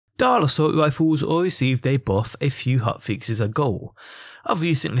DAHL assault rifles all received a buff a few hotfixes ago. I've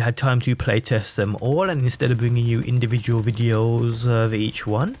recently had time to playtest them all, and instead of bringing you individual videos of each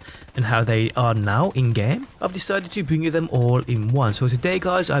one and how they are now in game, I've decided to bring you them all in one. So today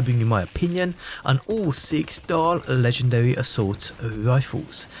guys, I bring you my opinion on all 6 DAHL legendary assault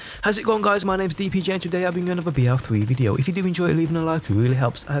rifles. How's it going guys? My name's DPJ and today I bring you another BL3 video. If you do enjoy it, leaving a like really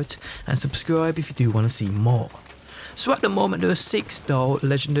helps out, and subscribe if you do want to see more. So at the moment there are 6 DAHL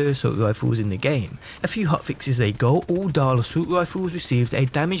legendary assault rifles in the game. A few hotfixes ago, all DAHL assault rifles received a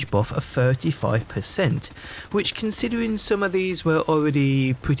damage buff of 35%, which, considering some of these were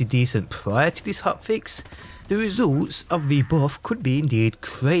already pretty decent prior to this hotfix, the results of the buff could be indeed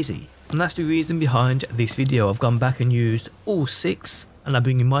crazy. And that's the reason behind this video. I've gone back and used all 6, and I'm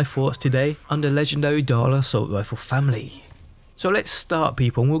bringing my thoughts today on the legendary DAHL assault rifle family. So let's start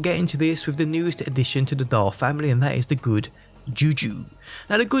people, and we'll get into this with the newest addition to the DAHL family, and that is the Good Juju.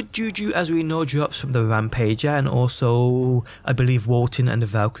 Now the Good Juju, as we know, drops from the Rampager and also I believe Walton and the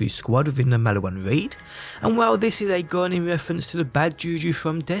Valkyrie squad within the Maliwan raid. And while this is a gun in reference to the Bad Juju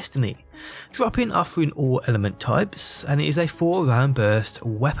from Destiny, dropping offering all element types, and it is a 4-round burst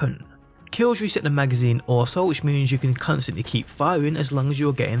weapon. Kills reset the magazine also, which means you can constantly keep firing as long as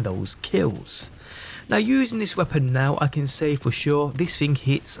you're getting those kills. Now using this weapon now, I can say for sure this thing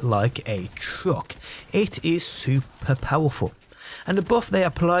hits like a truck. It is super powerful, and the buff they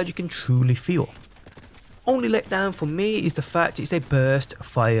applied you can truly feel. Only letdown for me is the fact it's a burst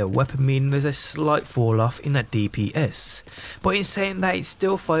fire weapon, meaning there's a slight fall off in that DPS. But in saying that, it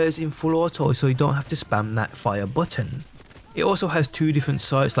still fires in full auto, so you don't have to spam that fire button. It also has 2 different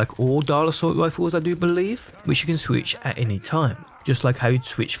sights like all DAHL assault rifles I do believe, which you can switch at any time, just like how you'd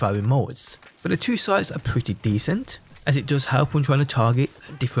switch firing modes. But the 2 sights are pretty decent, as it does help when trying to target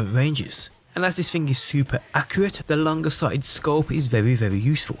different ranges. And as this thing is super accurate, the longer sighted scope is very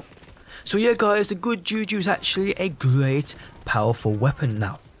useful. So yeah guys, the Good Juju is actually a great powerful weapon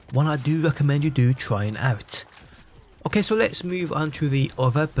now, one I do recommend you do trying out. Okay, so let's move on to the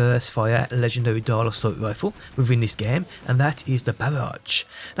other burst fire legendary DAHL assault rifle within this game, and that is the Barrage.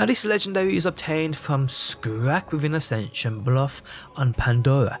 Now this legendary is obtained from Scrack within Ascension Bluff on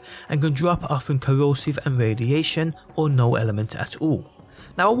Pandora, and can drop offering corrosive and radiation or no element at all.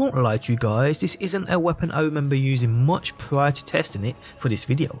 Now I won't lie to you guys, this isn't a weapon I remember using much prior to testing it for this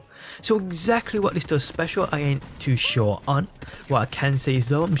video. So exactly what this does special I ain't too sure on. What I can say is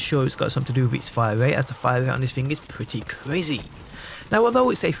though, I'm sure it's got something to do with its fire rate, as the fire rate on this thing is pretty crazy. Now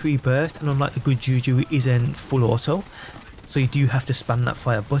although it's a free burst, and unlike the Good Juju it isn't full auto, so you do have to spam that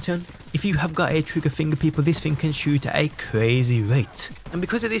fire button. If you have got a trigger finger people, this thing can shoot at a crazy rate. And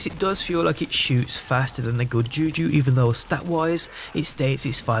because of this it does feel like it shoots faster than the Good Juju, even though stat wise it states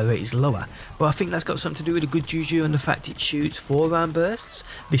its fire rate is lower. But I think that's got something to do with the Good Juju and the fact it shoots 4-round bursts,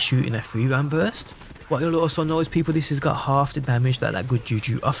 this shooting a 3-round burst. What you'll also know is people, this has got half the damage that that Good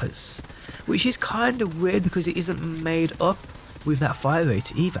Juju offers. Which is kind of weird because it isn't made up with that fire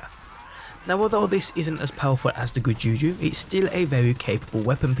rate either. Now although this isn't as powerful as the Good Juju, it's still a very capable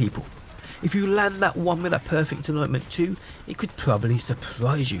weapon people. If you land that one with that perfect anointment too, it could probably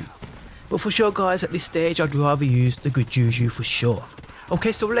surprise you. But for sure guys, at this stage I'd rather use the Good Juju for sure.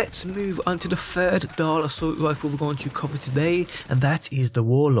 Okay, so let's move on to the 3rd DAHL assault rifle we're going to cover today, and that is the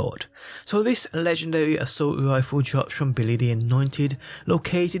Warlord. So this legendary assault rifle drops from Billy the Anointed,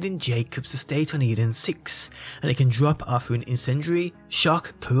 located in Jacob's Estate on Eden 6, and it can drop offering incendiary,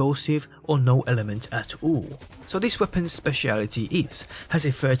 shock, corrosive or no element at all. So this weapon's speciality has a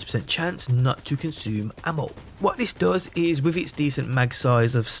 30% chance not to consume ammo. What this does is, with its decent mag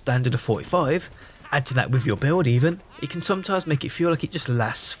size of standard of 45, add to that with your build even, it can sometimes make it feel like it just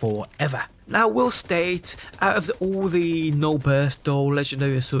lasts forever. Now I will state, out of all the no burst DAHL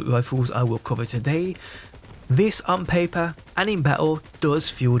legendary assault rifles I will cover today, this on paper and in battle does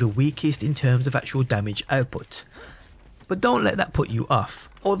feel the weakest in terms of actual damage output. But don't let that put you off.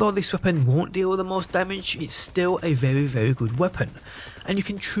 Although this weapon won't deal the most damage, it's still a very good weapon, and you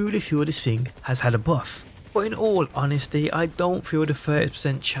can truly feel this thing has had a buff. But in all honesty, I don't feel the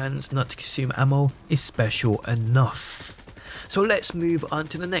 30% chance not to consume ammo is special enough. So let's move on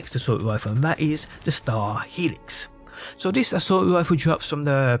to the next assault rifle, and that is the Star Helix. So this assault rifle drops from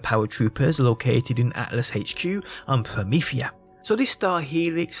the paratroopers located in Atlas HQ on Promethea. So this Star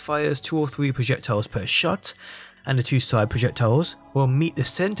Helix fires 2 or 3 projectiles per shot, and the 2 side projectiles will meet the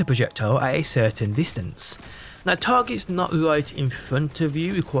center projectile at a certain distance. Now targets not right in front of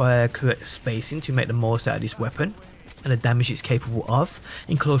you require correct spacing to make the most out of this weapon, and the damage it's capable of.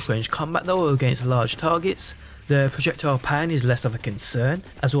 In close range combat though, or against large targets, the projectile pan is less of a concern,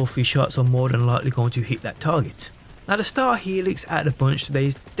 as all 3 shots are more than likely going to hit that target. Now the Star Helix out of the bunch today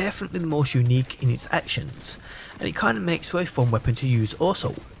is definitely the most unique in its actions, and it kind of makes for a fun weapon to use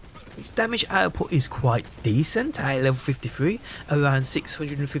also. Its damage output is quite decent at level 53, around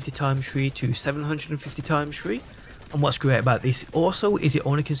 650 times 3 to 750 times 3. And what's great about this also is it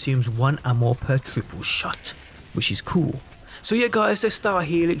only consumes 1 ammo per triple shot, which is cool. So yeah guys, the Star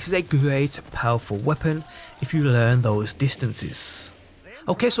Helix is a great powerful weapon if you learn those distances.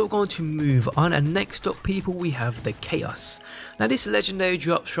 Okay, so we're going to move on, and next up people we have the Chaos. Now this legendary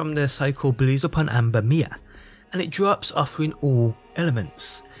drops from the Psycho Blaze upon Amber Mia, and it drops offering all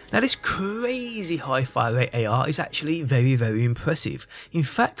elements. Now this crazy high fire rate AR is actually very impressive. In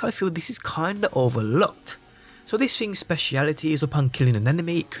fact, I feel this is kinda overlooked. So this thing's speciality is upon killing an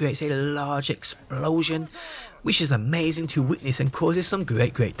enemy, it creates a large explosion, which is amazing to witness and causes some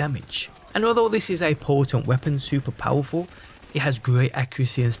great damage. And although this is a potent weapon, super powerful, it has great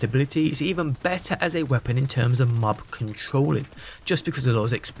accuracy and stability. It's even better as a weapon in terms of mob controlling, just because of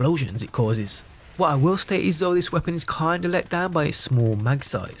those explosions it causes. What I will state is though this weapon is kinda let down by its small mag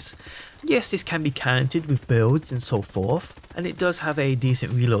size. Yes, this can be countered with builds and so forth, and it does have a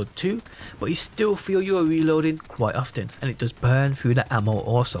decent reload too, but you still feel you are reloading quite often, and it does burn through the ammo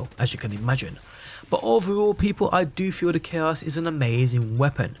also, as you can imagine. But overall people, I do feel the Chaos is an amazing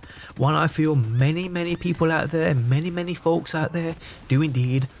weapon, one I feel many people out there, many folks out there do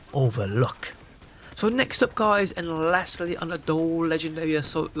indeed overlook. So next up guys, and lastly on the DAHL legendary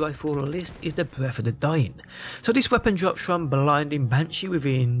assault rifle list is the Breath of the Dying. So this weapon drops from Blinding Banshee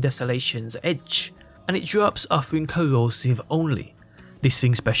within Desolation's Edge, and it drops offering corrosive only. This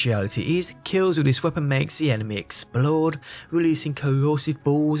thing's speciality is kills with this weapon makes the enemy explode, releasing corrosive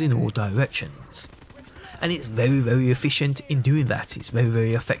balls in all directions. And it's very efficient in doing that, it's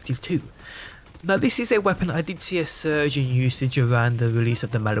very effective too. Now this is a weapon I did see a surge in usage around the release of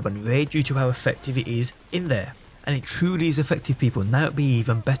the Maliban raid due to how effective it is in there, and it truly is effective people, now it'll be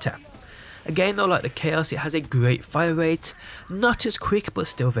even better. Again though, like the Chaos, it has a great fire rate, not as quick but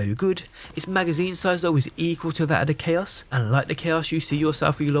still very good. Its magazine size though is equal to that of the Chaos, and like the Chaos you see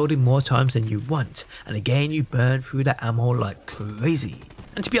yourself reloading more times than you want, and again you burn through the ammo like crazy.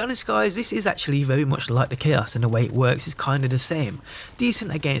 And to be honest guys, this is actually very much like the Chaos, and the way it works is kinda the same.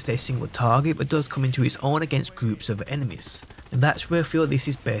 Decent against a single target, but does come into its own against groups of enemies. And that's where I feel this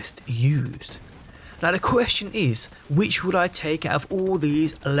is best used. Now the question is, which would I take out of all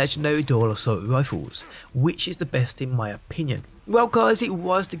these legendary DAHL assault rifles? Which is the best in my opinion? Well guys, it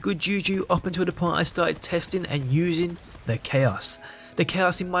was the good juju up until the point I started testing and using the Chaos. The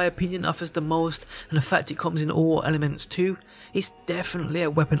Chaos in my opinion offers the most, and the fact it comes in all elements too, it's definitely a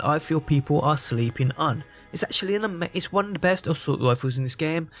weapon I feel people are sleeping on. It's actually it's one of the best assault rifles in this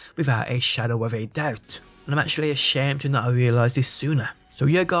game, without a shadow of a doubt. And I'm actually ashamed to not have realised this sooner. So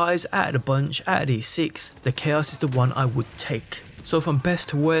yeah guys, out of the bunch, out of these 6, the Chaos is the one I would take. So from best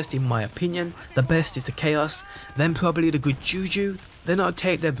to worst in my opinion, the best is the Chaos, then probably the good Juju, then I'd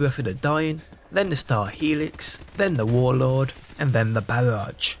take the Breath of the Dying, then the Star Helix, then the Warlord, and then the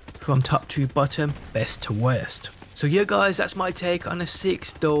Barrage. From top to bottom, best to worst. So yeah guys, that's my take on the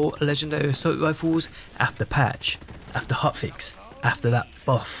 6 DAHL legendary assault rifles after patch, after hotfix, after that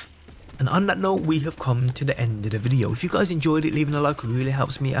buff. And on that note, we have come to the end of the video. If you guys enjoyed it, leaving a like really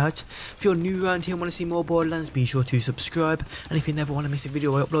helps me out. If you're new around here and want to see more Borderlands, be sure to subscribe. And if you never want to miss a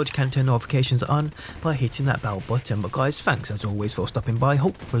video I upload, you can turn notifications on by hitting that bell button. But guys, thanks as always for stopping by.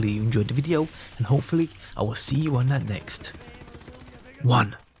 Hopefully you enjoyed the video, and hopefully I will see you on that next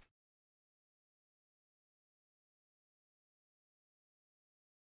one.